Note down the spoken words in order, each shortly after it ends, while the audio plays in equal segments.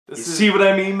See what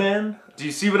I mean, man? Do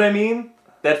you see what I mean?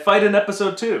 That fight in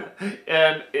episode 2.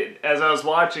 And as I was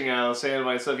watching, I was saying to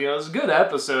myself, you know, it's a good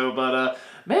episode, but,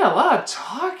 man, a lot of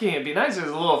talking. It'd be nice if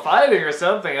there's a little fighting or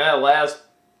something. That last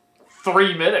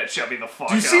 3 minutes shut me the fuck up.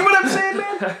 Do you see what I'm saying,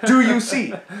 man? Do you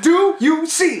see? Do you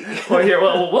see?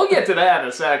 Well, we'll get to that in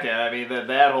a second. I mean,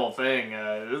 that whole thing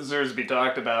deserves to be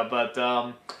talked about. But,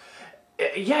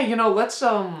 yeah, you know, let's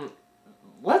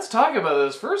talk about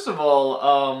this. First of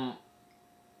all,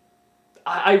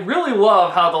 I really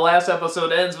love how the last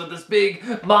episode ends with this big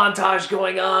montage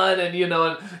going on, and, you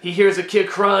know, and he hears a kid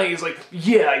crying, he's like,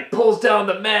 yeah, he pulls down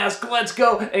the mask, let's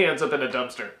go, and he ends up in a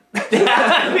dumpster.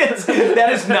 That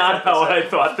is not how I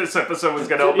thought this episode was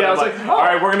going to open. Yeah, I was like, like, oh.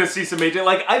 Alright, we're going to see some major...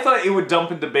 Like, I thought it would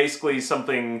dump into basically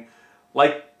something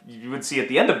like you would see at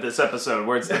the end of this episode,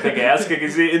 where it's the big ass kick.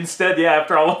 Instead, yeah,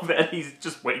 after all of that, he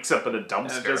just wakes up in a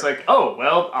dumpster. And just like, oh,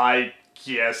 well, I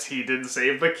guess he didn't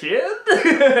save the kid?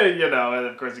 You know, and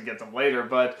of course he gets him later,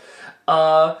 but,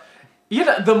 you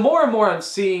know, the more and more I'm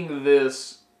seeing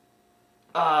this,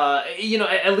 you know,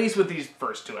 at least with these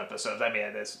first 2 episodes, I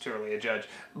mean, that's too early to judge,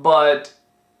 but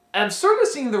I'm sort of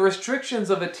seeing the restrictions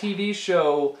of a TV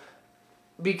show,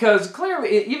 because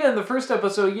clearly, even in the first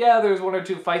episode, yeah, there's 1 or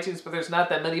 2 fight scenes, but there's not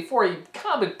that many. For a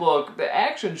comic book, the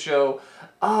action show,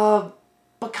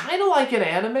 but kind of like an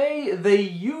anime, they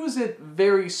use it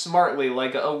very smartly,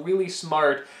 like a really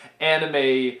smart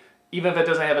anime, even if it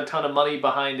doesn't have a ton of money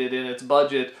behind it in its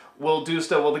budget, will do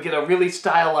stuff, will get a really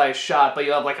stylized shot, but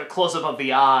you have like a close-up of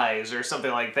the eyes or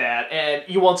something like that, and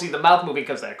you won't see the mouth moving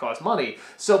because that costs money.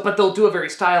 So, but they'll do it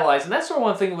very stylized, and that's sort of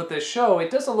one thing with this show.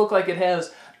 It doesn't look like it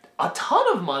has a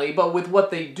ton of money, but with what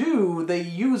they do, they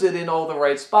use it in all the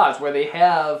right spots, where they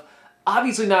have...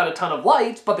 Obviously not a ton of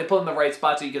lights, but they put in the right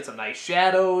spot so you get some nice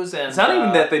shadows. And it's not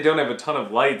even that they don't have a ton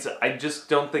of lights. I just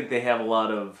don't think they have a lot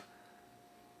of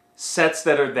sets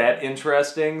that are that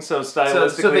interesting. So stylistically,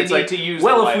 so they it's need like, to use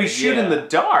well, the if we lighting, shoot in the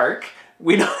dark,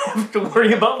 we don't have to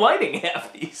worry about lighting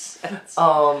half these sets.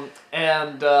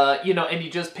 And you know, and you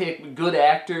just pick good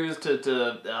actors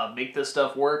to make this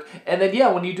stuff work. And then yeah,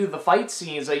 when you do the fight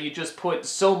scenes, you just put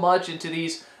so much into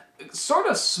these sort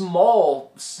of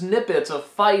small snippets of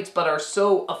fights, but are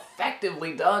so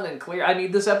effectively done and clear. I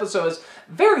mean, this episode has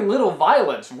very little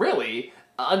violence, really,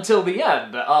 until the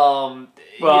end. Well,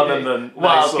 then the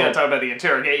I was going to talk about the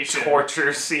interrogation.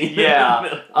 Torture scene.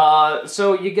 Yeah.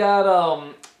 So you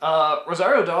got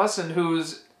Rosario Dawson,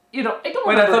 who's, you know, I don't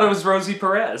remember. I thought it was Rosie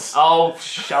Perez. Oh,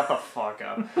 shut the fuck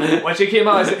up. When she came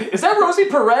out, I said, is that Rosie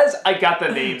Perez? I got the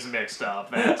names mixed up.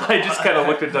 I just kind of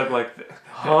looked at Doug like,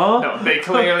 huh? No,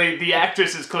 the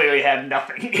actresses clearly had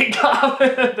nothing in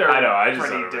common. They're I know, I just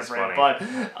pretty thought it was different.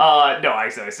 funny. But, no, I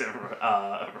said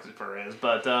Rosie Perez.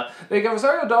 But they got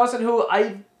Rosario Dawson, who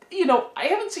I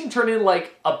haven't seen turn in,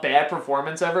 like, a bad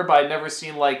performance ever, but I've never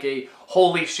seen, like, a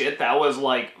holy shit, that was,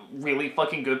 like, really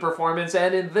fucking good performance.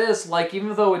 And in this, like,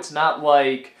 even though it's not,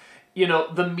 like, you know,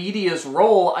 the media's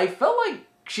role, I felt like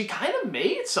she kind of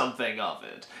made something of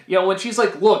it. You know, when she's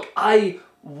like, look, I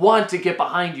want to get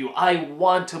behind you, I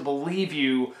want to believe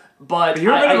you, but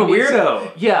you're a bit of a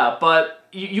weirdo. Yeah, but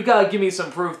you gotta give me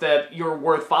some proof that you're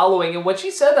worth following. And when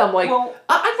she said that, I'm like, well,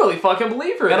 I really fucking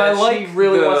believe her. And I like she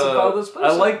really wants to follow this person.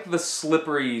 I like the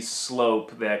slippery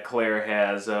slope that Claire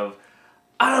has of,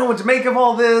 I don't know what to make of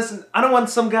all this, and I don't want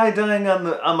some guy dying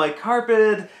on my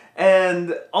carpet,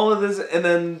 and all of this, and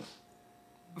then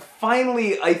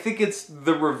finally, I think it's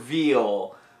the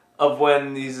reveal of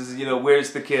when he says, you know,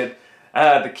 where's the kid?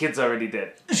 The kid's already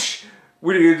dead.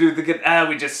 What are you gonna do with the kid?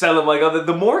 We just sell him. Like,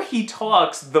 the more he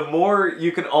talks, the more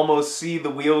you can almost see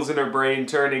the wheels in her brain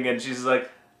turning, and she's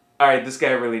like, all right, this guy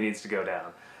really needs to go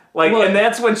down. Like, well, and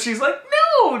that's when she's like,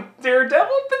 no,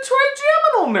 Daredevil, the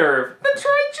trigeminal nerve, the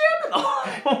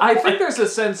trigeminal. I think there's a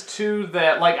sense, too,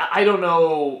 that, like, I don't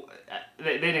know,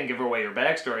 they didn't give away her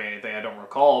backstory or anything, I don't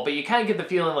recall, but you kind of get the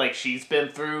feeling like she's been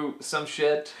through some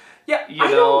shit. Yeah, you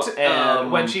know,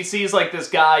 and when she sees, like, this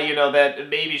guy, you know, that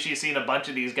maybe she's seen a bunch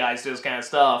of these guys do this kind of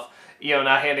stuff, you know,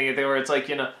 not handing it there where it's like,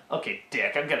 you know, okay,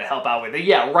 dick, I'm gonna help out with it.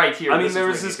 Yeah, right here. I mean, there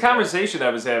was this conversation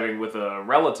I was having with a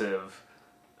relative.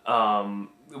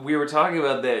 We were talking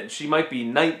about that she might be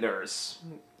night nurse,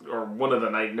 or one of the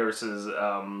night nurses,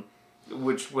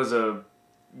 which was a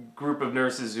group of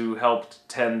nurses who helped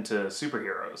tend to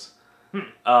superheroes.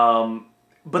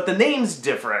 But the name's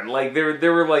different. Like,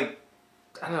 there were, like,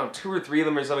 I don't know, 2 or 3 of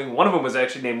them or something. One of them was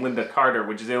actually named Linda Carter,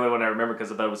 which is the only one I remember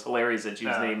because I thought it was hilarious that she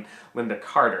was named Linda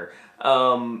Carter.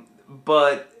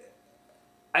 But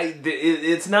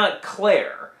it's not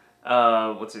Claire.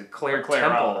 What's it? Claire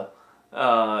Temple.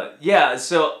 Yeah,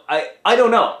 so I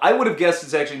don't know. I would have guessed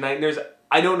it's actually night nurse.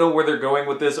 I don't know where they're going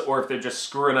with this, or if they're just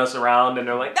screwing us around and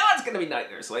they're like, no, it's gonna be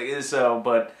nightmares. Like so,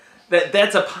 but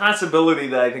that's a possibility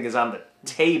that I think is on the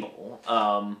table.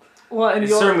 Well, and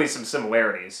there's certainly some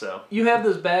similarities. So you have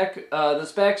this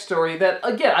backstory that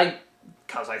again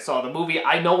because I saw the movie,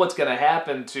 I know what's going to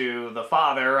happen to the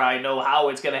father. I know how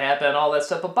it's going to happen, all that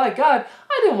stuff. But by God,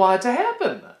 I didn't want it to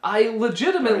happen. I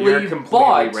legitimately You're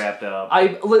completely wrapped up.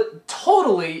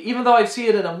 Totally, even though I've seen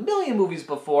it in a million movies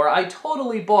before, I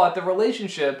totally bought the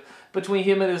relationship between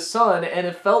him and his son, and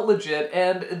it felt legit.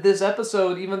 And this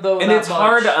episode, even though and it's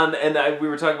hard on, we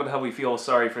were talking about how we feel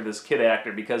sorry for this kid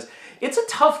actor because it's a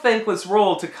tough, thankless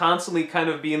role to constantly kind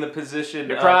of be in the position.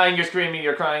 You're crying, you're screaming,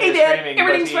 you're crying, you're Dad, screaming.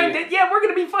 Everything's fine, Dad. Yeah, we're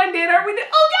gonna be fine, Dad. Aren't we?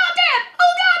 Oh God, Dad!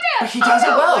 Oh God, Dad! He does it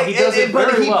well. He does it very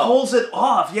well. But he pulls it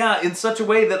off, yeah, in such a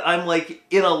way that I'm like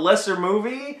in a lesser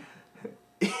movie,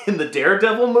 in the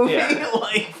Daredevil movie,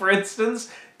 like for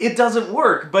instance, it doesn't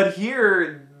work. But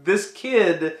here, this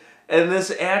kid and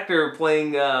this actor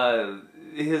playing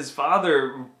his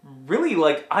father, really,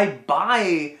 like, I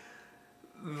buy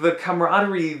the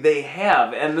camaraderie they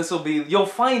have, and this will be, you'll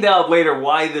find out later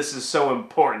why this is so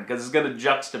important, because it's going to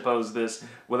juxtapose this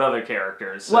with other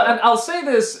characters. So. Well, and I'll say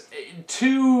this,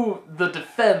 to the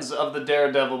defense of the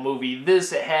Daredevil movie,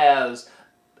 this has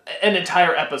an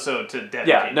entire episode to dedicate.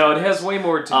 Yeah, no, it has way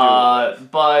more to do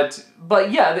with.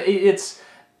 But yeah, it's...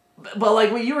 But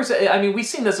like what you were saying, I mean, we've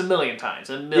seen this a million times,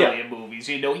 a million movies.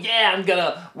 You know, yeah, I'm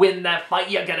gonna win that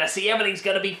fight. You're gonna see everything's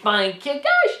gonna be fine, kid.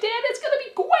 Gosh, Dad, it's gonna be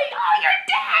great. Oh,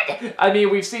 you're dead. I mean,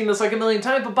 we've seen this like a million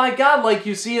times. But by God, like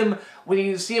you see him when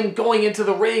you see him going into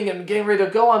the ring and getting ready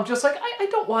to go. I'm just like, I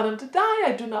don't want him to die.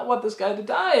 I do not want this guy to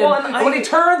die. And when he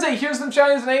turns and he hears them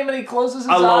shouting his name and he closes his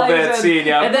eyes. I love that scene.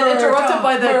 Yeah, and then interrupted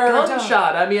by that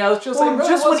gunshot. I mean, I was just like,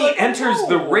 just when he enters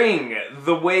the ring,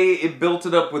 the way it built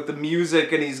it up with the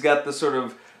music, and he's got the sort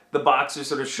of the boxer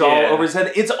sort of shawl over his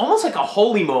head. It's almost like a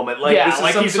holy moment. Like this is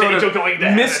like some sort of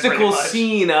mystical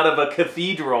scene out of a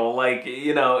cathedral. Like,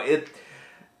 you know, it's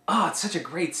such a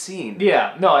great scene.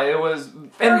 Yeah, no, it was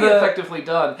very effectively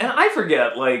done. And I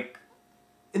forget, like,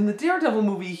 in the Daredevil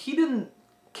movie, he didn't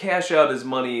cash out his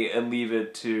money and leave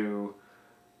it to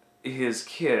his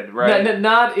kid, right?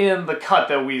 Not in the cut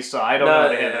that we saw. I don't know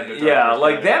the hand. Yeah,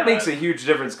 like that makes a huge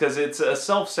difference because it's a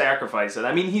self-sacrifice. And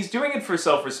I mean, he's doing it for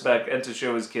self-respect and to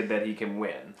show his kid that he can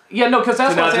win. Yeah, no, because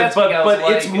that's what's asking.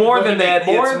 But it's more than that.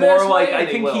 It's more like I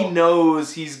think he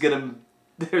knows he's gonna.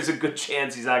 There's a good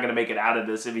chance he's not gonna make it out of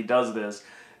this if he does this.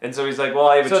 And so he's like, well,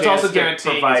 I have a chance to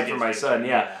provide for my son.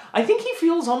 Yeah. I think he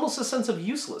feels almost a sense of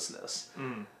uselessness.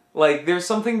 Like, there's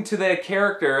something to that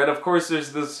character, and of course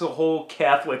there's this whole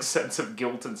Catholic sense of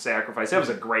guilt and sacrifice. That was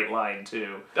a great line,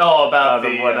 too. Oh, about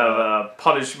the one of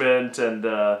punishment,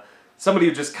 and somebody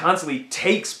who just constantly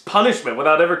takes punishment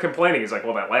without ever complaining. He's like,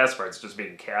 well, that last part's just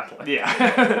being Catholic.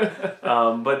 Yeah.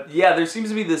 But yeah, there seems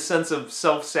to be this sense of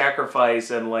self-sacrifice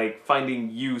and, like,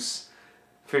 finding use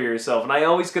for yourself. And I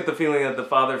always get the feeling that the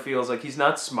father feels like he's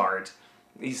not smart.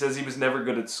 He says he was never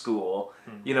good at school.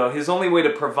 You know, his only way to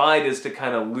provide is to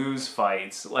kind of lose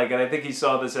fights. Like, and I think he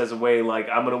saw this as a way, like,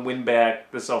 I'm going to win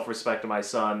back the self-respect of my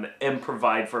son and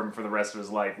provide for him for the rest of his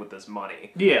life with this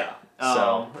money. Yeah.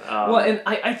 Well, and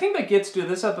I think that gets to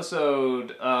this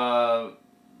episode,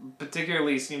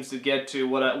 particularly seems to get to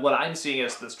what I'm seeing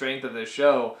as the strength of this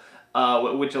show,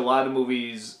 which a lot of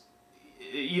movies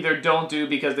either don't do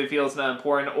because they feel it's not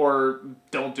important or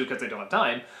don't do because they don't have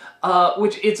time.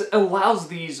 Which it allows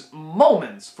these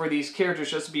moments for these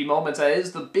characters just to be moments. That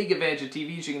is the big advantage of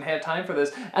TV. You can have time for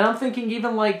this. And I'm thinking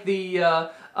even like the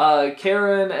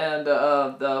Karen and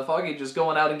the Foggy just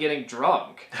going out and getting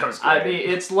drunk. That was great. I mean,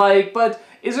 it's like, but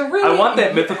is it really? I want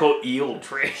that mythical eel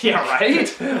trick. Yeah, right?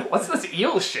 What's this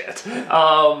eel shit?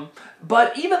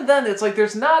 But even then, it's like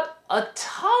there's not a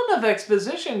ton of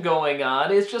exposition going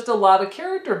on. It's just a lot of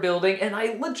character building, and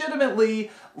I legitimately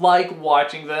like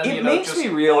watching them. It makes just me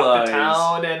realize walk the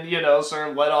town and sort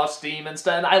of let off steam and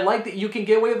stuff. And I like that you can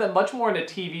get away with that much more in a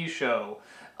TV show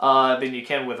than you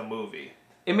can with a movie.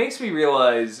 It makes me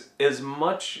realize as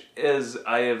much as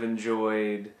I have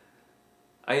enjoyed.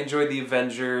 I enjoyed the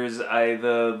Avengers.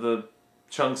 The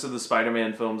chunks of the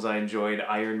Spider-Man films I enjoyed,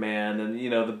 Iron Man, and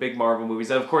the big Marvel movies.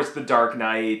 And of course, The Dark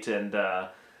Knight and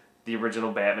the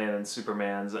original Batman and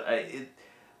Superman's.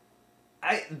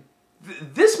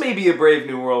 This may be a brave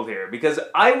new world here, because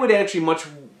I would actually much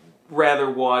rather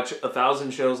watch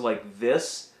 1,000 shows like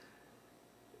this,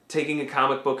 taking a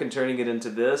comic book and turning it into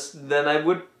this, than I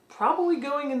would probably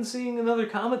going and seeing another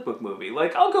comic book movie.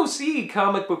 Like, I'll go see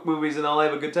comic book movies and I'll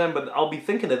have a good time, but I'll be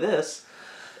thinking of this.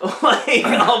 Like,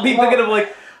 I'll be thinking of,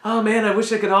 like, oh man, I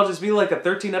wish it could all just be like a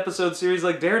 13-episode series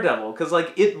like Daredevil, because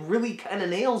like it really kind of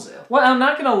nails it. Well, I'm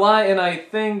not gonna lie, and I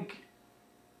think,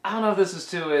 I don't know if this is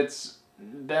to its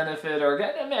benefit or,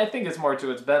 I mean, I think it's more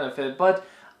to its benefit, but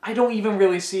I don't even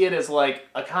really see it as like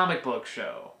a comic book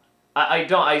show. I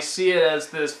don't. I see it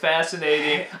as this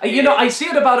fascinating. I see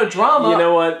it about a drama. You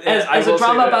know what? As a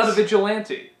drama about a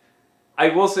vigilante. I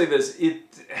will say this.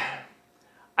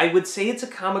 I would say it's a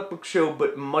comic book show,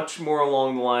 but much more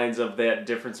along the lines of that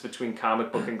difference between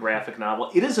comic book and graphic novel.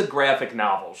 It is a graphic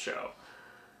novel show.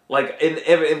 Like,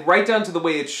 and right down to the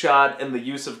way it's shot and the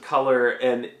use of color,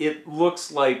 and it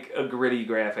looks like a gritty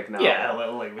graphic novel.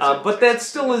 Yeah, but that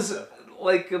still is,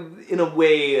 like, in a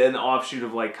way, an offshoot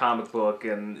of, like, comic book,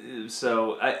 and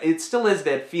so it still has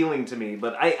that feeling to me.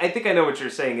 But I think I know what you're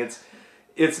saying.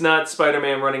 It's not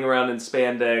Spider-Man running around in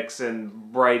spandex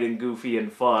and bright and goofy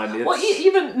and fun. Well,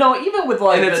 even with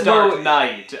like the Dark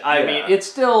Knight, I mean, it's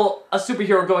still a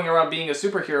superhero going around being a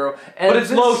superhero. And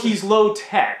but he's low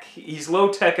tech. He's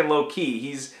low tech and low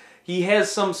key. He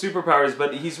has some superpowers,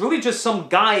 but he's really just some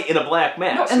guy in a black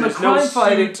mask. No, and the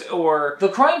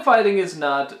crime fighting is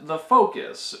not the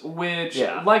focus. Which,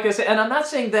 like I said, and I'm not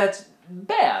saying that's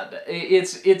bad.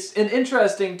 It's an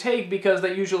interesting take because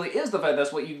that usually is the fact.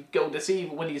 That's what you go to see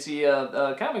when you see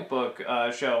a comic book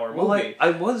show or movie. Well,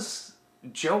 I was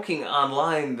joking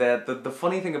online that the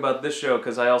funny thing about this show,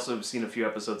 because I also have seen a few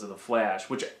episodes of The Flash,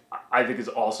 which I think is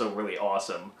also really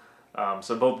awesome.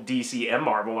 So both DC and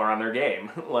Marvel are on their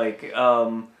game.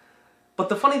 But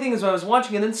the funny thing is when I was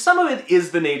watching it, and some of it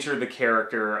is the nature of the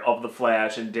character of The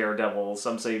Flash and Daredevil.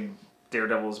 Some say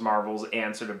Daredevil is Marvel's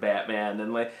answer to Batman,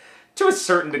 and like, to a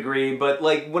certain degree, but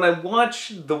like when I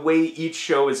watch the way each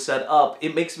show is set up,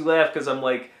 it makes me laugh because I'm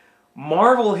like,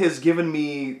 Marvel has given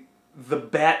me the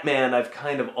Batman I've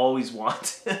kind of always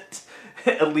wanted.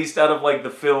 At least out of like the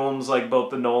films, like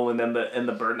both the Nolan and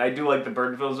the Burton. I do like the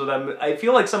Burton films with them. I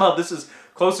feel like somehow this is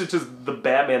closer to the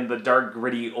Batman, the dark,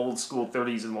 gritty, old school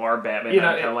 30s noir Batman.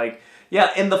 I'm kind of like,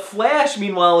 yeah. And the Flash,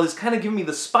 meanwhile, is kind of giving me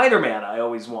the Spider-Man I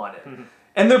always wanted.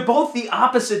 And they're both the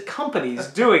opposite companies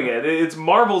doing it. It's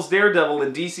Marvel's Daredevil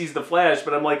and DC's The Flash,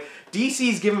 but I'm like,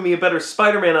 DC's giving me a better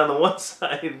Spider-Man on the one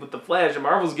side with The Flash, and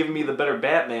Marvel's giving me the better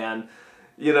Batman,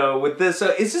 with this. So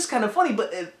it's just kind of funny,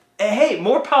 but hey,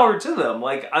 more power to them.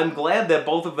 Like, I'm glad that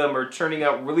both of them are churning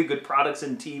out really good products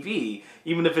in TV,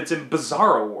 even if it's in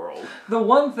Bizarro World. The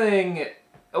one thing...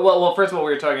 Well, first of all,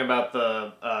 we were talking about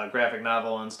the graphic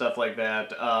novel and stuff like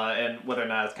that, and whether or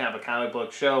not it's kind of a comic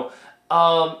book show.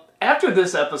 After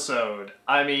this episode,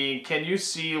 I mean, can you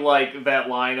see, like, that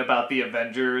line about the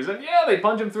Avengers? And yeah, they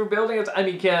punch him through buildings. I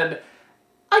mean,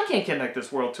 I can't connect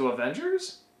this world to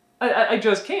Avengers. I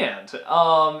just can't.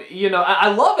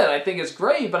 I love it. I think it's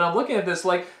great, but I'm looking at this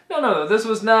like, no, this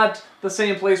was not the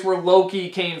same place where Loki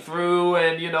came through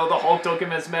and, the Hulk took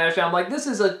him and smashed him. I'm like, this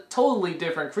is a totally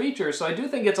different creature, so I do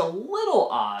think it's a little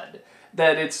odd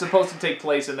that it's supposed to take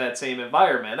place in that same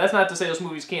environment. That's not to say those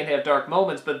movies can't have dark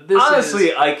moments, but this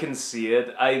honestly, I can see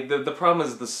it. The problem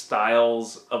is the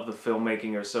styles of the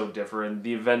filmmaking are so different.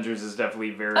 The Avengers is definitely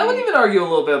very... I would even argue a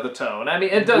little bit of the tone. I mean,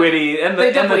 it does... Witty, and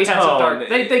they definitely have some dark...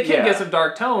 They can get some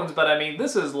dark tones, but I mean,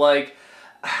 this is like...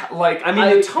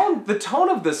 the tone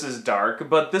of this is dark,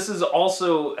 but this is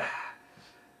also...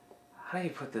 How do you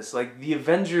put this? Like, the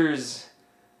Avengers...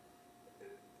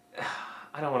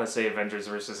 I don't want to say Avengers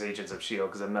versus Agents of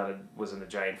S.H.I.E.L.D. because wasn't a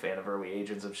giant fan of early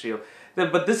Agents of S.H.I.E.L.D.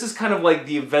 But this is kind of like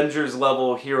the Avengers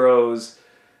level heroes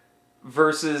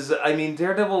versus,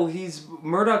 Daredevil,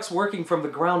 Murdoch's working from the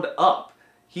ground up.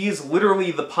 He is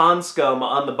literally the pond scum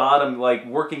on the bottom, like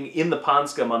working in the pond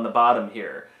scum on the bottom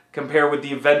here. Compared with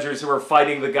the Avengers who are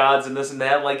fighting the gods and this and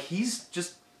that, like he's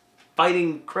just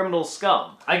fighting criminal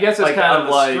scum. I guess it's kind of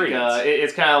like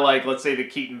it's kind of like, let's say, the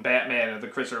Keaton Batman and the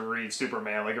Christopher Reeve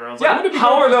Superman. Like everyone's like,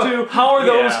 how are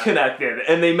those connected?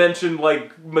 And they mentioned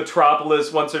like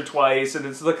Metropolis once or twice, and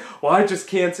it's like, well, I just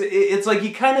can't. It's like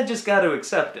you kind of just got to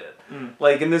accept it.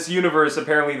 Like in this universe,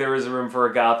 apparently there is room for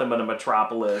a Gotham and a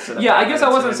Metropolis. And I guess I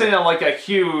wasn't saying that like a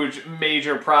huge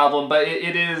major problem, but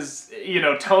it is,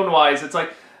 tone wise, it's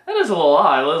like that is a little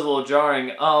odd. That is a little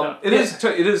jarring. It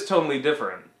is totally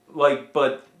different. Like,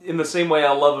 but in the same way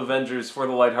I love Avengers for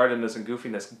the lightheartedness and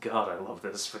goofiness, God, I love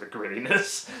this for the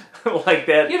grittiness. Like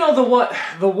that.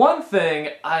 The one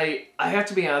thing I have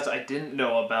to be honest, I didn't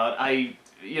know about.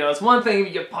 It's one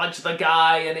thing you punch the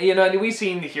guy and, and we've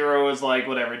seen the heroes, like,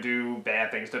 whatever, do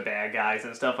bad things to bad guys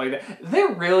and stuff like that. There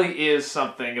really is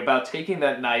something about taking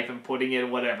that knife and putting it,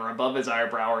 whatever, above his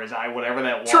eyebrow or his eye, whatever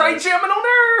that was. Trigeminal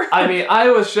nerve! I mean, I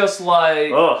was just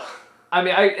like... Ugh. I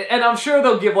mean, and I'm sure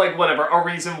they'll give, like, whatever, a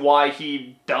reason why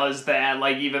he does that,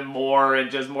 like, even more,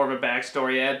 and just more of a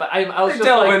backstory. But I was just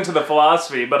delve like, into the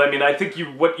philosophy, but I mean, I think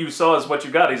what you saw is what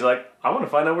you got. He's like, I want to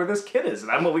find out where this kid is,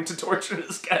 and I'm willing to torture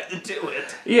this guy to do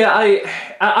it. Yeah,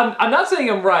 I'm not saying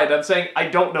I'm right. I'm saying I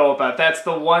don't know about it. That's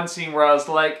the one scene where I was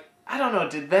like, I don't know,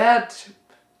 did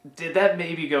that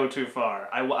maybe go too far?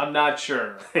 I'm not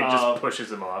sure. He just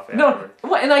pushes him off. No,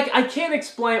 well, and I can't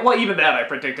explain. Well, even that I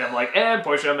predict. I'm like, and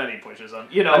push him, and he pushes him.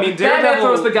 You know, I mean, Batman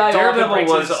throws the guy off and Daredevil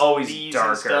breaks was his always knees darker.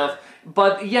 and stuff.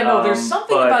 But yeah, no, there's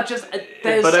something about just.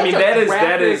 But I mean,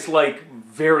 that is like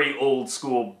very old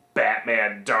school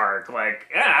Batman dark. Like,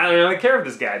 I don't really care if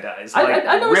this guy dies. Like,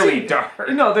 I know really dark.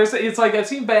 You know, it's like I've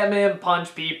seen Batman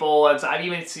punch people, and I've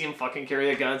even seen him fucking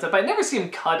carry a gun and stuff. But I never see him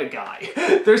cut a guy.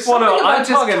 There's something about just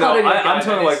cutting a guy. I'm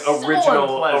talking like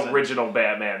so original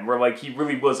Batman, where like he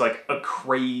really was like a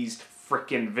crazed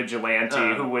freaking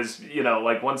vigilante who was, you know,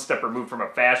 like one step removed from a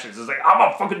fascist. It's like, I'm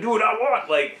gonna fucking do what I want.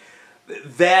 Like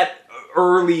that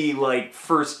early, like,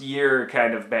 first year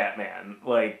kind of Batman.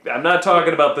 Like, I'm not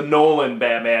talking about the Nolan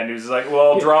Batman who's like,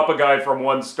 well, I'll drop a guy from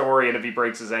one story, and if he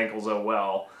breaks his ankles, oh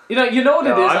well. You know what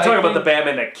it is? I'm talking about the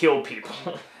Batman that killed people.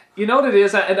 You know what it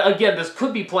is? And again, this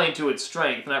could be playing to its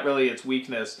strength, not really its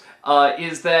weakness,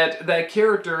 is that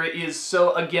character is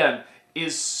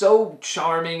so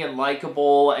charming and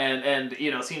likable and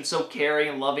you know, seems so caring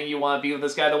and loving. You want to be with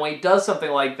this guy. Then when he does something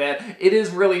like that, it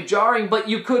is really jarring, but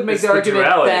you could make the argument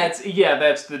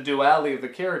that's the duality of the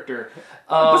character.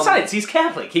 Besides, he's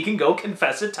Catholic. He can go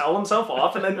confess it, tell himself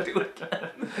off, and then do it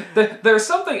again. There's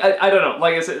something, I don't know,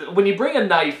 like I said, when you bring a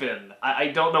knife in, I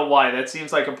don't know why, that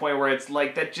seems like a point where it's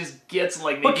like, that just gets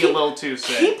like maybe a little too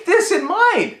sick. Keep this in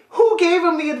mind. Who gave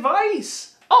him the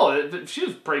advice? Oh, she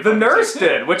was pretty. The nurse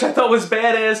did, which I thought was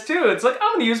badass too. It's like,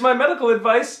 I'm gonna use my medical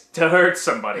advice to hurt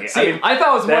somebody. See, I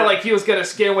thought it was more like he was gonna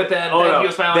scare with that, and he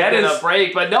was finally gonna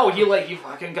break. But no, he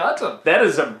fucking got him. That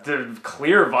is a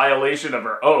clear violation of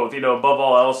her oath. You know, above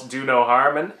all else, do no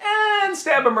harm, and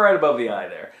stab him right above the eye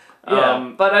there.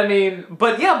 Yeah, but I mean,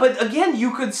 but again,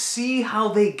 you could see how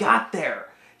they got there.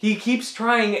 He keeps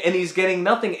trying, and he's getting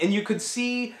nothing, and you could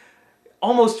see.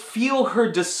 Almost feel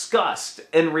her disgust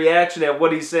and reaction at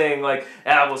what he's saying, like,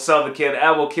 we'll sell the kid,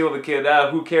 we'll kill the kid,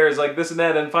 who cares, like this and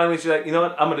that, and finally she's like, you know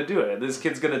what, I'm gonna do it. This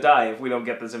kid's gonna die if we don't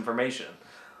get this information.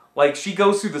 Like, she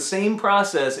goes through the same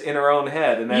process in her own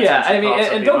head, and that's yeah, I mean,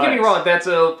 and don't get me wrong,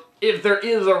 if there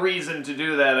is a reason to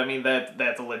do that, I mean,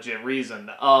 that's a legit reason.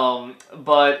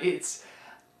 But it's,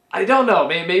 I don't know.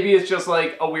 Maybe it's just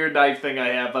like a weird knife thing I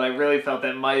have, but I really felt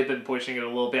that might have been pushing it a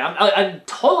little bit. I'm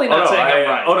totally not saying I'm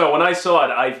right. Oh no! When I saw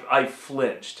it, I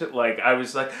flinched. Like I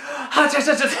was like,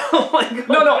 like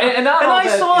no, and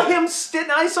I saw him.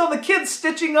 I saw the kid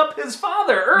stitching up his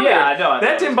father earlier. Yeah, no,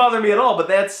 that didn't bother me at all. But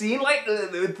that scene, like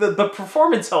the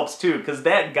performance helps too, because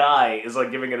that guy is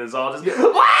like giving it his all. Just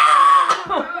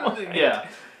yeah.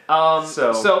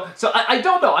 So I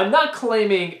don't know. I'm not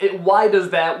claiming why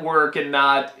does that work and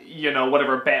not, you know,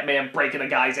 whatever, Batman breaking a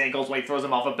guy's ankles when he throws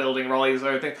him off a building or all these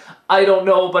other things. I don't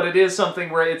know, but it is something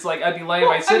where it's like I'd be laying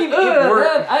by saying,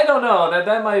 I don't know,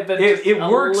 that might have been it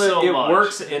works. It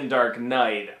works in Dark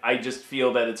Knight. I just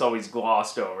feel that it's always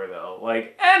glossed over though.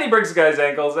 Like, and he breaks the guy's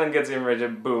ankles, then gets him rich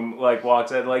and boom, like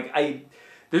walks in. Like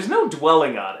there's no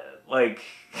dwelling on it. Like.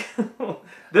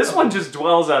 This one just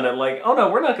dwells on it like, oh no,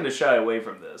 we're not going to shy away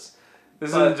from this.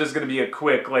 This isn't just going to be a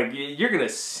quick, like, you're going to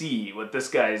see what this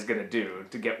guy is going to do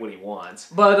to get what he wants.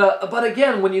 But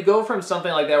again, when you go from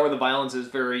something like that where the violence is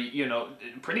very, you know,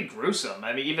 pretty gruesome,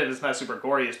 I mean, even if it's not super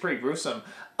gory, it's pretty gruesome,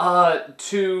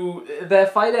 to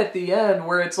that fight at the end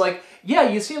where it's like, yeah,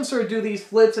 you see him sort of do these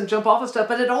flips and jump off and stuff,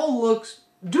 but it all looks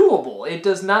doable. It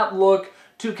does not look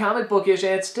too comic bookish,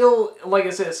 and it's still, like I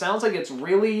said, it sounds like it's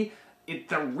really...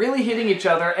 they're really hitting each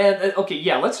other, and okay,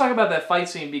 yeah, let's talk about that fight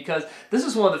scene, because this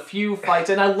is one of the few fights,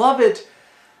 and I love it.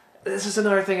 This is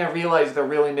another thing I realize they're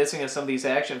really missing in some of these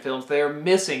action films. They're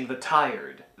missing the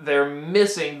tired. They're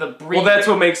missing the breathing. Well, that's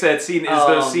what makes that scene, is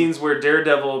those scenes where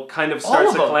Daredevil kind of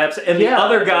starts to collapse, and the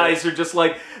other guys are just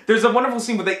like, there's a wonderful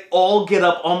scene where they all get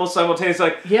up almost simultaneously,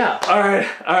 like, yeah,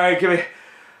 all right, give me...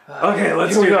 Okay,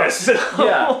 let's do this.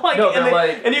 Yeah, like, no,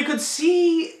 and you could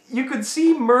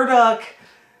see Murdoch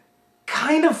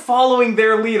kind of following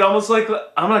their lead, almost like,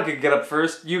 I'm not gonna get up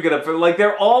first, you get up first. Like,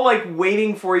 they're all like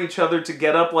waiting for each other to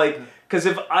get up, like, because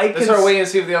if I could... They start waiting to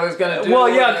see if the other's gonna do it. Well,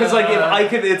 yeah, because like, if I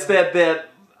could, it's that,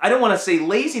 I don't want to say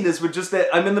laziness, but just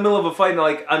that I'm in the middle of a fight and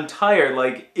like, I'm tired,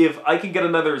 like, if I can get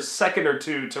another second or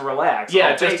two to relax,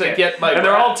 yeah, just to get my And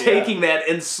they're all taking that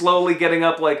and slowly getting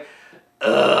up, like,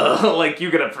 like,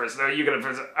 you get up first, no, you get up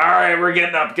first, alright, we're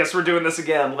getting up, guess we're doing this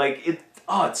again, like,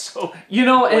 Oh, it's so You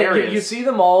know, and hilarious. you see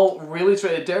them all really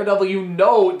straight. Daredevil, you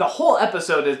know, the whole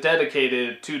episode is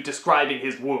dedicated to describing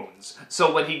his wounds.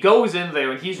 So when he goes in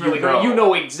there and he's really hurt, you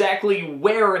know exactly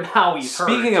where and how he's hurt.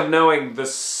 Speaking of knowing, the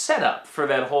setup for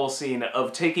that whole scene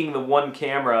of taking the one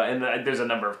camera, and there's a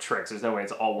number of tricks. There's no way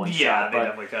it's all one shot. Yeah, they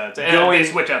definitely cut. And they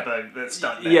switch out the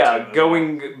stunt.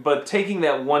 But taking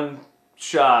that one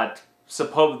shot,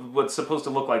 what's supposed to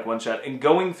look like one shot, and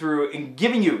going through and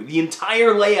giving you the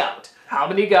entire layout. How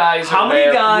many guys?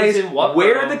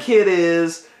 Where the kid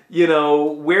is, you know,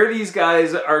 where these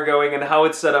guys are going and how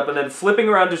it's set up, and then flipping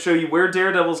around to show you where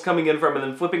Daredevil's coming in from, and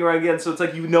then flipping around again, so it's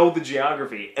like you know the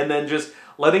geography, and then just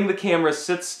letting the camera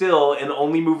sit still and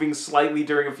only moving slightly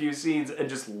during a few scenes, and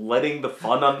just letting the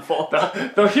fun unfold.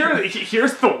 Though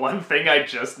here's the one thing I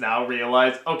just now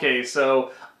realized. Okay,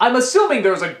 so I'm assuming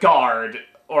there's a guard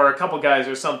or a couple guys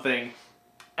or something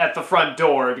at the front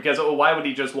door, because why would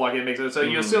he just walk in and make sense? So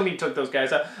you assume he took those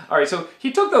guys out. Alright, so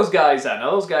he took those guys out.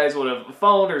 Now those guys would have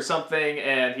phoned or something,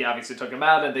 and he obviously took them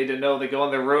out, and they didn't know. They go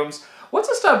in their rooms. What's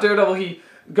to stop Daredevil? He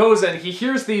goes in, he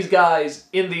hears these guys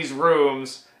in these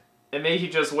rooms, and maybe he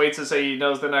just waits to say he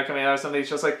knows they're not coming out or something. He's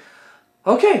just like,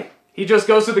 okay. He just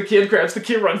goes to the kid, grabs the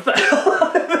kid, runs the hell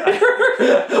out of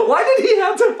there. Why did he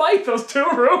have to fight those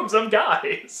 2 rooms of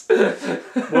guys?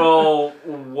 Well,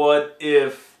 what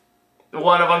if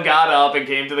one of them got up and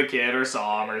came to the kid or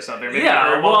saw him or something?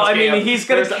 Maybe he's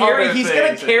gonna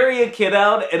carry a kid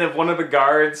out, and if one of the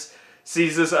guards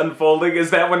sees this unfolding,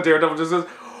 is that when Daredevil just goes,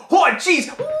 oh,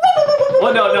 jeez!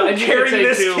 Well, no, and you carrying could say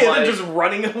this too, kid like, and just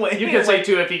running away. You could say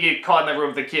too, if he get caught in the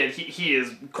room with the kid, he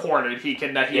is cornered. He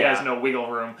has no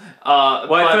wiggle room.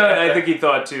 I think he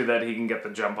thought too that he can get the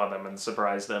jump on them and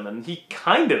surprise them, and he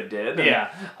kind of did.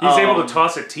 Yeah, he's able to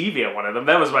toss a TV at one of them.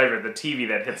 That was my favorite. The TV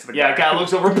that hits the guy. Yeah, guy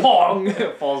looks over, pong,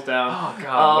 falls down. Oh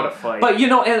god, what a fight! But you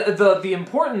know, and the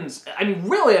importance.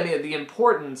 The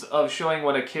importance of showing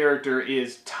when a character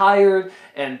is tired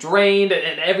and drained,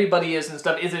 and everybody is and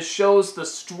stuff, is it shows the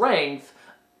strength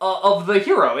of the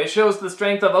hero. It shows the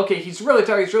strength of, okay, he's really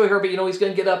tired, he's really hurt, but you know he's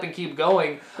going to get up and keep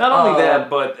going. Not only that,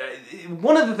 but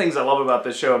one of the things I love about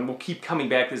this show, and we'll keep coming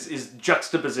back to this, is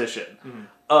juxtaposition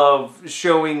of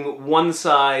showing one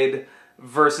side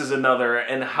versus another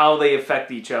and how they affect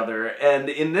each other. And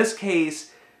in this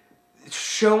case,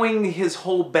 showing his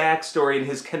whole backstory and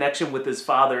his connection with his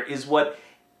father is what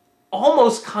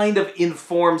almost kind of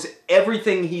informs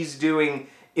everything he's doing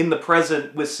in the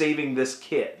present with saving this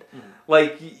kid.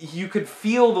 Like, you could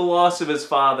feel the loss of his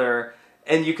father,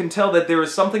 and you can tell that there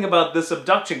was something about this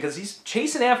abduction, because he's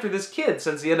chasing after this kid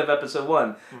since the end of episode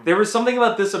 1. There was something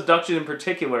about this abduction in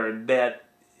particular that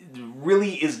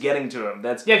really is getting to him.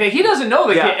 He doesn't know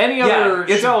the kid. Any other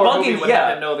show or movie would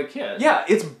not know the kid. Yeah,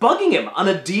 it's bugging him on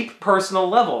a deep personal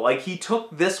level. Like, he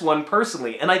took this one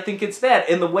personally, and I think it's that.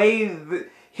 And the way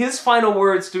his final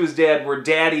words to his dad were,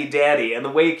 "Daddy, Daddy," and the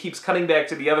way it keeps cutting back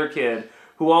to the other kid,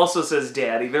 who also says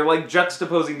daddy, they're like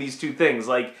juxtaposing these two things.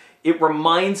 Like, it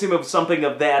reminds him of something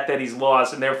of that he's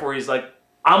lost, and therefore he's like,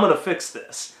 I'm gonna fix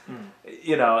this.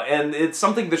 You know, and it's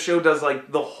something the show does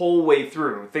like the whole way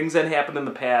through. Things that happened in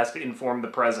the past inform the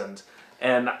present.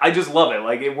 And I just love it.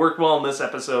 Like, it worked well in this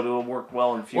episode, it'll work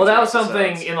well in future Well, that was episodes.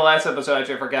 something in the last episode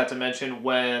actually I forgot to mention,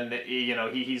 when, you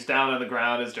know, he's down on the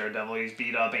ground as Daredevil, he's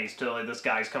beat up, and he's still like, this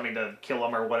guy's coming to kill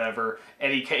him or whatever,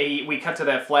 and we cut to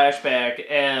that flashback,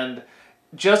 and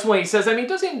just when he says, it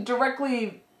doesn't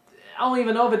directly, I don't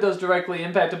even know if it does directly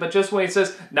impact it, but just when he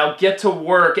says, now get to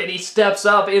work, and he steps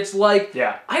up, it's like,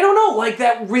 I don't know, like,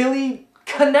 that really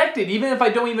connected. Even if I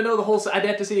don't even know the whole, I'd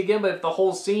have to see it again, but if the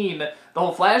whole scene, the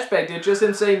whole flashback did, just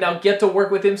him saying, now get to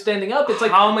work with him standing up, it's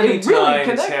like, how many it really times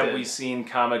connected. have we seen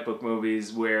comic book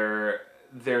movies where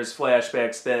there's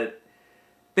flashbacks that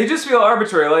they just feel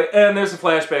arbitrary, like, and there's a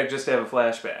flashback just to have a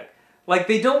flashback. Like,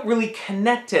 they don't really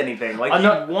connect to anything. Like,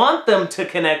 you want them to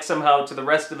connect somehow to the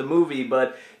rest of the movie,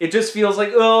 but it just feels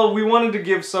like, oh, we wanted to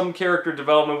give some character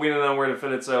development, we didn't know where to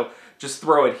fit it, so just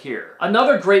throw it here.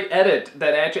 Another great edit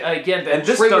that actually, again, that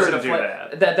triggered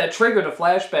that triggered a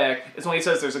flashback is when he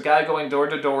says there's a guy going door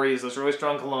to door, he has this really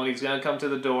strong cologne, he's going to come to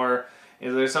the door,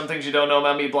 there's some things you don't know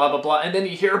about me, blah, blah, blah, and then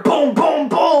you hear boom, boom,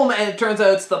 boom, and it turns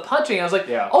out it's the punching. I was like,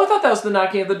 oh, I thought that was the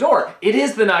knocking at the door. It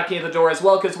is the knocking at the door as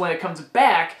well, because when it comes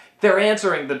back, they're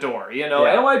answering the door, you know,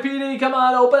 NYPD, come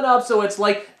on, open up. So it's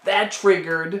like that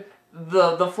triggered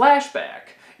the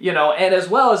flashback, you know, and as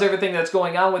well as everything that's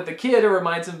going on with the kid, it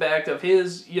reminds him back of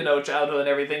his, you know, childhood and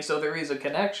everything. So there is a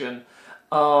connection.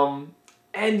 And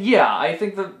yeah, I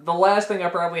think the last thing I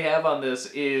probably have on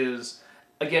this is,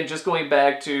 again, just going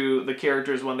back to the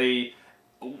characters when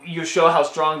you show how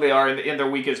strong they are in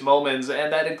their weakest moments,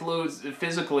 and that includes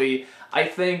physically.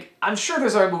 I'm sure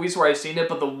there's other movies where I've seen it,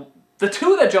 but the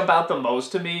two that jump out the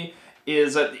most to me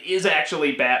is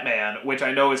actually Batman, which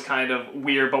I know is kind of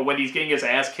weird, but when he's getting his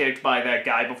ass kicked by that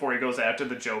guy before he goes after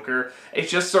the Joker,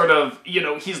 it's just sort of,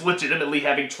 he's legitimately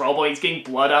having trouble, he's getting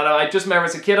blood on him. I just remember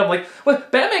as a kid, I'm like,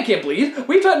 what, Batman can't bleed? No,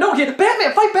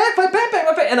 Batman, fight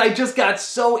Batman, and I just got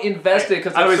so invested,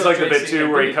 because I always like the bit, too,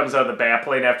 where he comes out of the bat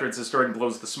plane after it's destroyed and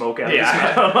blows the smoke out of his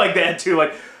mouth. Like that, too,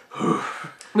 like,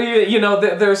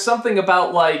 there's something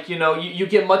about, like, you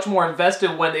get much more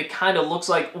invested when it kind of looks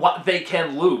like what they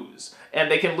can lose. And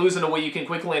they can lose in a way you can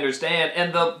quickly understand.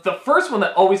 And the first one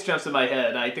that always jumps in my head,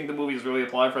 and I think the movie is really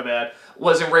applied for that,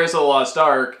 was in Raiders of the Lost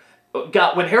Ark.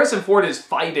 When Harrison Ford is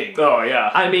fighting. Oh, yeah.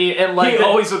 I mean, and like... He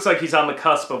always looks like he's on the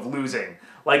cusp of losing.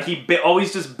 Like, he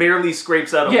always just barely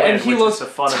scrapes out a win, and he looks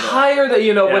tired,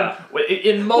 when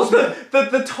in most...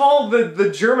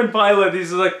 the German pilot,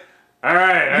 he's like... All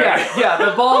right. Yeah,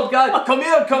 the bald guy, come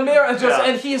here,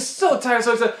 and he is so tired,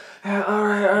 so he's like, all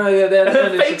right,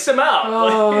 it fakes him out.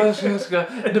 Oh, that's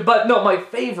good. But no, my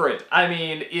favorite,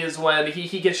 is when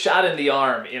he gets shot in the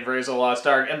arm in Raiders of the Lost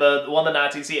Ark, and the one the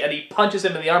Nazis see, and he punches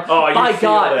him in the arm. Oh, you my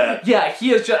feel God, that. yeah,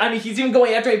 he is just. He's even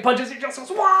going after him. He punches. He just goes,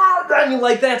 wow!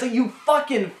 Like that. So you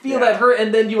fucking feel that hurt,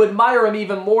 and then you admire him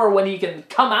even more when he can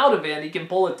come out of it and he can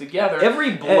pull it together.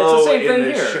 Every blow it's the same in thing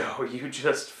this here. show, you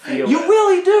just feel. You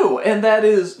really do, and that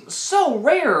is so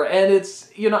rare. And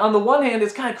it's on the one hand,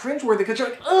 it's kind of cringeworthy because you're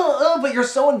like, but you're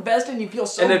so invested and you feel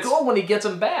so good when he gets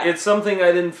him back. It's something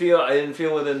I didn't feel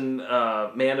it in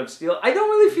Man of Steel. I don't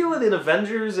really feel it in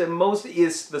Avengers, and most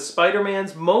is the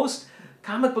Spider-Mans. Most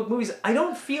comic book movies, I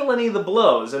don't feel any of the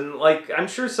blows, and like I'm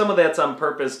sure some of that's on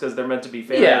purpose because they're meant to be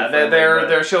family. Yeah,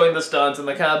 they're showing the stunts and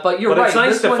the kind of, but you're right. But it's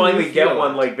nice to finally get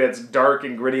one like that's dark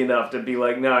and gritty enough to be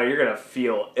like, no, you're gonna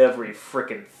feel every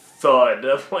frickin' thud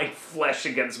of like flesh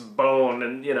against bone,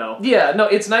 and Yeah, no,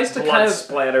 it's nice to blood kind of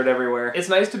splattered everywhere. It's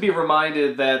nice to be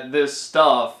reminded that this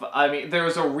stuff,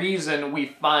 there's a reason we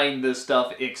find this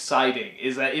stuff exciting,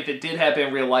 is that if it did happen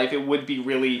in real life, it would be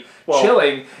really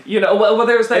chilling.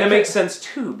 There's that. And it makes sense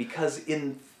too, because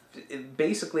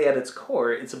basically at its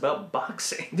core, it's about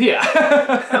boxing. Yeah.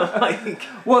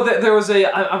 There was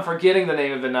I'm forgetting the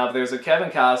name of it now, but there's a Kevin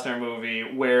Costner movie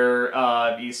where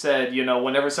he said,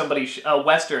 whenever somebody, a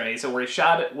Western, he said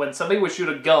when somebody would shoot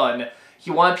a gun, he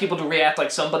wanted people to react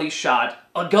like somebody shot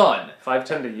a gun.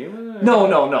 5:10 to you?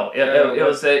 No.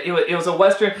 It was a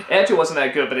Western. It actually wasn't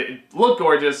that good, but it looked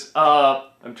gorgeous.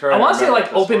 I'm trying. I want to say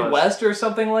like Open West or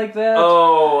something like that.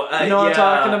 Oh, you know what I'm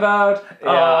talking about? Yeah,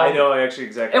 I know actually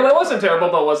exactly. It wasn't terrible,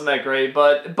 but it wasn't that great.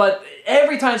 But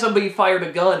every time somebody fired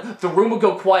a gun, the room would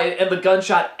go quiet and the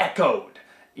gunshot echoed.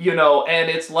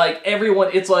 And it's like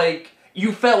it's like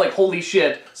you felt like, holy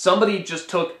shit, somebody just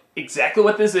took exactly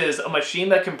what this is, a machine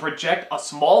that can project a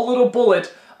small little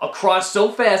bullet across so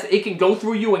fast it can go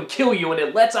through you and kill you, and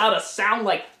it lets out a sound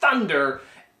like thunder.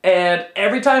 And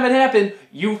every time it happened,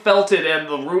 you felt it, and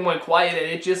the room went quiet,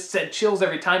 and it just sent chills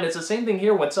every time. It's the same thing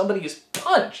here when somebody is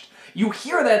punched. You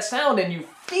hear that sound, and you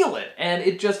feel it, and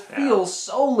it just feels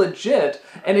so legit,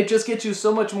 and it just gets you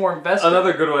so much more invested.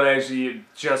 Another good one, actually,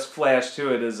 just flashed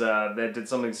to it, is that did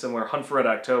something similar, Hunt for Red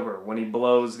October, when he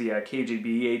blows the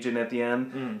KGB agent at the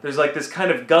end. There's like this kind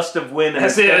of gust of wind, and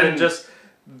it's just...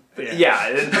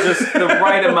 just the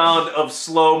right amount of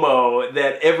slow-mo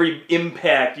that every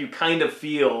impact you kind of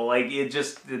feel like it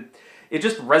just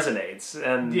resonates,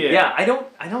 and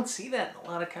I don't see that in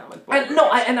a lot of comic books.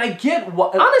 And I get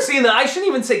what honestly, I shouldn't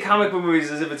even say comic book movies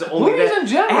as if it's only movies in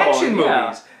general, action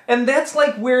movies, and that's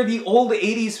like where the old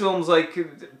 '80s films, like,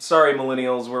 sorry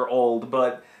millennials, we're old,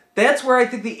 but that's where I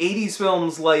think the '80s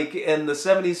films and the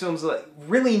 '70s films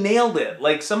really nailed it.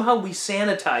 Like somehow we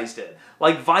sanitized it.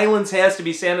 Like, violence has to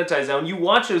be sanitized now. When you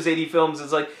watch those 80 films,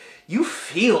 it's like, you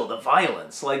feel the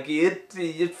violence. Like,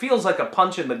 it feels like a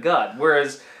punch in the gut.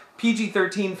 Whereas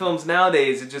PG-13 films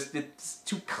nowadays, it's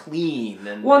too clean.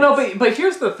 And but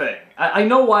here's the thing. I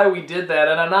know why we did that,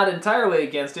 and I'm not entirely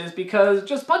against it. It's because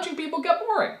just punching people got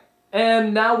boring.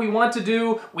 And now we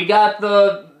got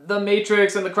the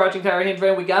Matrix and the Crouching Tiger, Hidden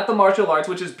Dragon. We got the martial arts,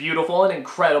 which is beautiful and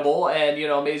incredible and,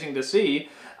 amazing to see.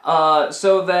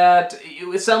 So that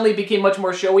it suddenly became much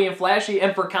more showy and flashy,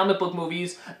 and for comic book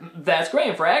movies, that's great,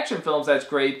 and for action films, that's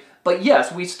great. But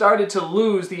yes, we started to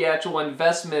lose the actual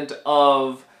investment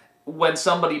of when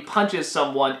somebody punches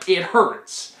someone, it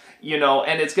hurts,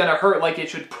 and it's gonna hurt like it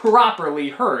should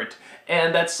properly hurt,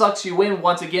 and that sucks you in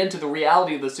once again to the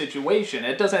reality of the situation.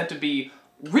 It doesn't have to be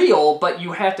real, but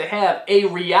you have to have a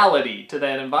reality to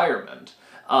that environment.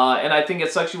 And I think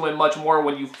it sucks you in much more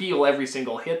when you feel every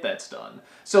single hit that's done.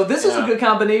 So this is a good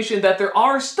combination that there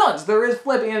are stunts. There is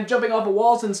flipping and jumping off of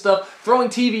walls and stuff, throwing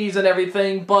TVs and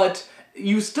everything, but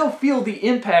you still feel the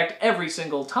impact every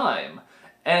single time.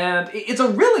 And it's a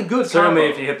really good Certainly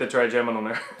combo. if you hit the trigeminal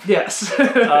nerve. Yes.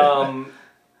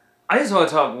 I just want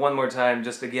to talk one more time,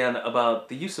 just again, about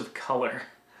the use of color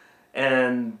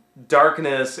and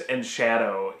darkness and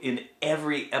shadow in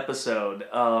every episode.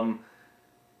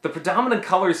 The predominant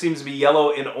color seems to be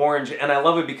yellow and orange, and I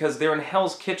love it because they're in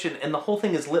Hell's Kitchen, and the whole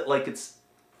thing is lit like it's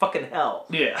fucking hell.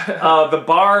 Yeah. The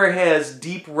bar has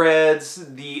deep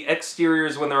reds, the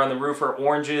exteriors when they're on the roof are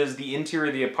oranges, the interior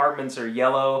of the apartments are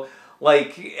yellow.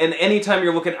 Like, and anytime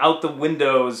you're looking out the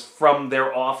windows from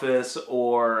their office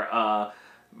or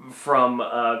from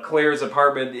Claire's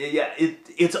apartment,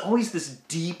 it's always this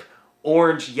deep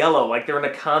orange yellow, like they're in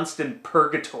a constant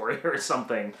purgatory or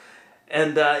something.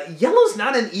 And yellow's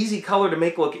not an easy color to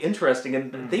make look interesting,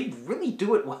 and they really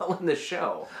do it well in this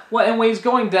show. Well, and when he's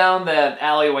going down that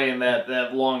alleyway in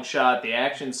that long shot, the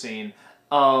action scene,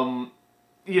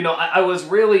 you know, I was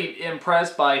really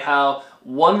impressed by how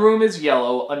one room is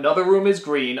yellow, another room is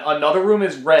green, another room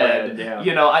is red. Yeah.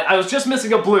 You know, I was just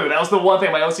missing a blue. That was the one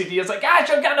thing my OCD is like, I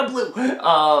should have gotten a blue.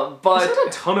 But there's not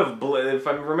a ton of blue. If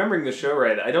I'm remembering the show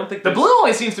right, I don't think the blue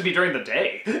only seems to be during the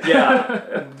day.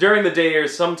 Yeah, during the day or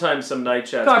sometimes some night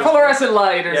shots. No, fluorescent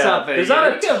light or something. There's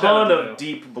not a ton of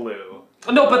deep blue.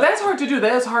 No, but that's hard to do.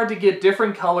 That is hard to get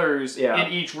different colors Yeah.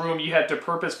 in each room. You have to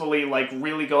purposefully, like,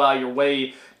 really go out your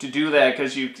way to do that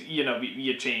because you know,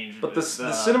 you change. But the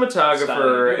style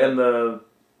cinematographer you and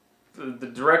the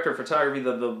director of photography,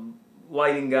 the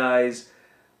lighting guys,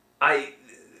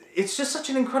 it's just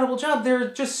such an incredible job. There are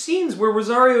just scenes where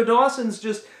Rosario Dawson's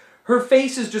just, her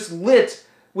face is just lit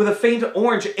with a faint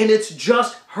orange, and it's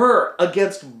just her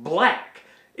against black.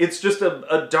 It's just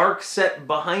a dark set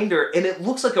behind her, and it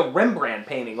looks like a Rembrandt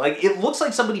painting. Like, it looks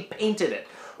like somebody painted it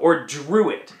or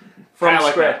drew it from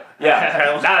scratch.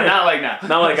 Yeah, not like now.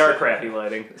 Not like our crappy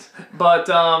lighting. But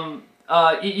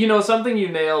you know, something you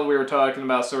nailed. We were talking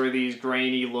about sort of these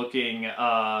grainy looking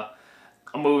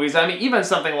movies. I mean, even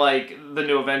something like the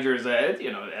new Avengers,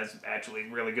 you know, as actually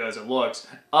really good as it looks.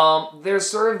 There's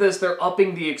sort of this, they're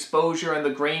upping the exposure and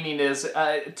the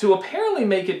graininess to apparently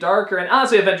make it darker. And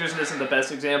honestly, Avengers isn't the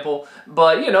best example,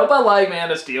 but you know, but like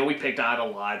Man of Steel, we picked on it a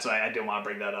lot, so I didn't want to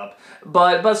bring that up.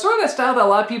 But sort of that style that a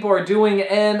lot of people are doing,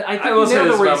 and I think I will say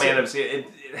this about reason. Man of Steel.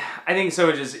 I think so.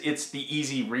 It's the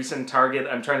easy recent target.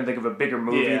 I'm trying to think of a bigger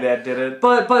movie that did it.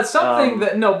 But something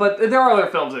but there are other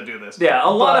films that do this. Yeah, a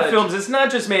lot of films. It's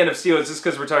not just Man of Steel. It's just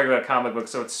because we're talking about comic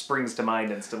books, so it springs to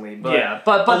mind instantly. But yeah,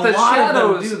 but the lot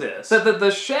shadows of them do this.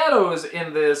 The shadows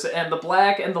in this and the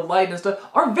black and the light and stuff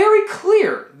are very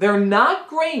clear. They're not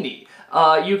grainy.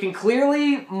 You can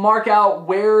clearly mark out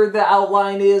where the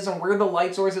outline is and where the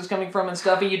light source is coming from and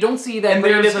stuff, and you don't see that. And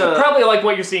there's probably like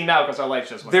what you're seeing now because our lights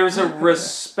just went. There's a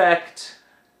respect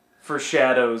for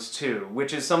shadows too,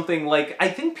 which is something like I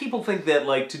think people think that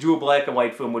like to do a black and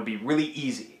white film would be really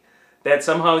easy. That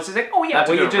somehow it's like, oh yeah,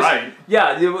 well you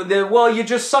just you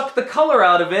just suck the color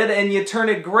out of it and you turn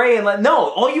it gray and no,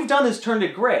 all you've done is turned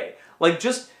it gray. Like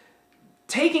just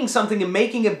taking something and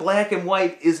making it black and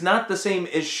white is not the same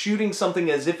as shooting something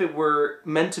as if it were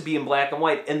meant to be in black and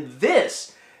white. And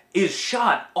this is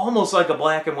shot almost like a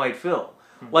black and white film.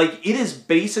 Like, it is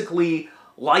basically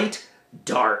light,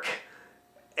 dark.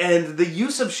 And the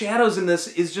use of shadows in this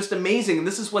is just amazing. And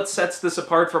this is what sets this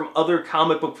apart from other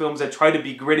comic book films that try to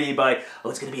be gritty by, oh,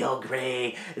 it's going to be all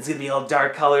gray, it's going to be all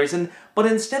dark colors. But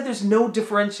instead, there's no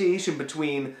differentiation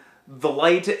between the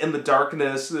light and the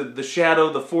darkness, the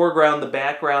shadow, the foreground, the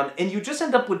background, and you just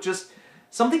end up with just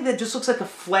something that just looks like a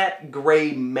flat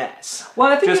gray mess.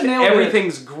 Well, I think just you nailed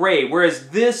everything's gray, whereas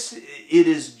this, it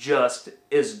is just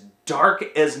as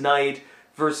dark as night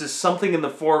versus something in the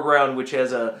foreground which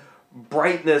has a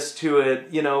brightness to it,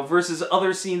 you know, versus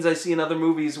other scenes I see in other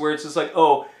movies where it's just like,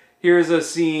 oh, here's a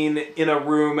scene in a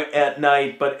room at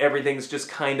night, but everything's just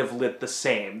kind of lit the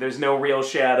same. There's no real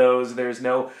shadows, there's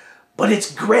no... But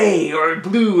it's gray or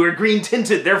blue or green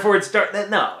tinted, therefore it's dark.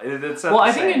 No, it's not. Well,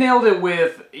 I think you nailed it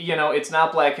with, you know, it's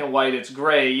not black and white, it's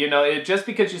gray. You know, just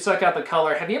because you suck out the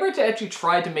color, have you ever actually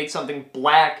tried to make something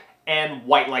black and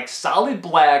white, like solid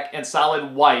black and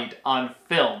solid white on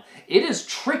film? It is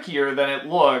trickier than it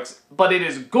looks, but it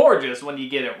is gorgeous when you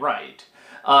get it right.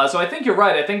 So I think you're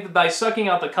right. I think that by sucking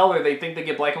out the color, they think they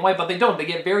get black and white, but they don't. They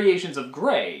get variations of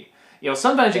gray. You know,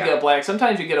 sometimes you get a black,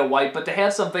 sometimes you get a white, but to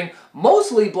have something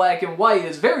mostly black and white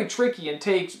is very tricky and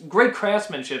takes great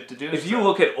craftsmanship to do. If you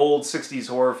look at old 60s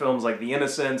horror films like The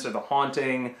Innocents or The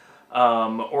Haunting,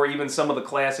 or even some of the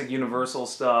classic Universal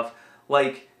stuff,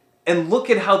 like, and look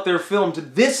at how they're filmed.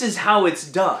 This is how it's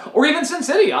done. Or even Sin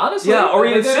City, honestly. Yeah, or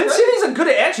even Sin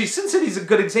Sin City's a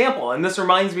good example, and this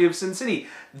reminds me of Sin City.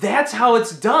 That's how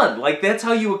it's done. Like, that's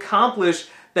how you accomplish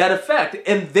that effect.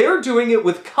 And they're doing it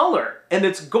with color, and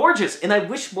it's gorgeous. And I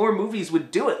wish more movies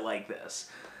would do it like this.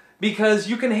 Because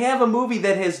you can have a movie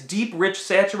that has deep, rich,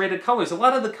 saturated colors. A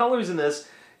lot of the colors in this,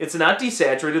 it's not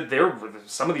desaturated.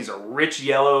 Some of these are rich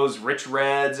yellows, rich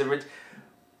reds,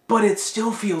 but it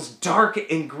still feels dark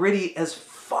and gritty as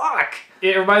fuck.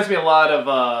 It reminds me a lot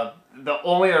of the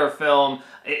only other film,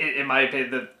 in my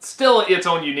opinion, still its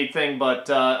own unique thing, but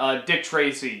Dick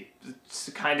Tracy.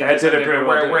 Kind of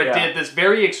where it did this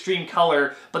very extreme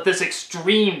color, but this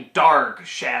extreme dark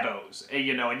shadows, and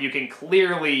you can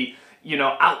clearly,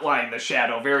 outline the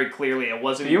shadow very clearly. It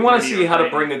wasn't. If you want to see how to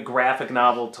bring a graphic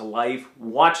novel to life,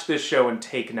 watch this show and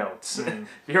take notes. If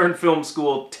you're in film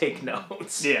school, take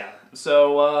notes. Yeah.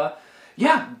 So,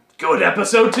 good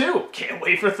episode 2. Can't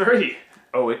wait for 3.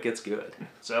 Oh, it gets good.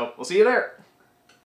 So, we'll see you there.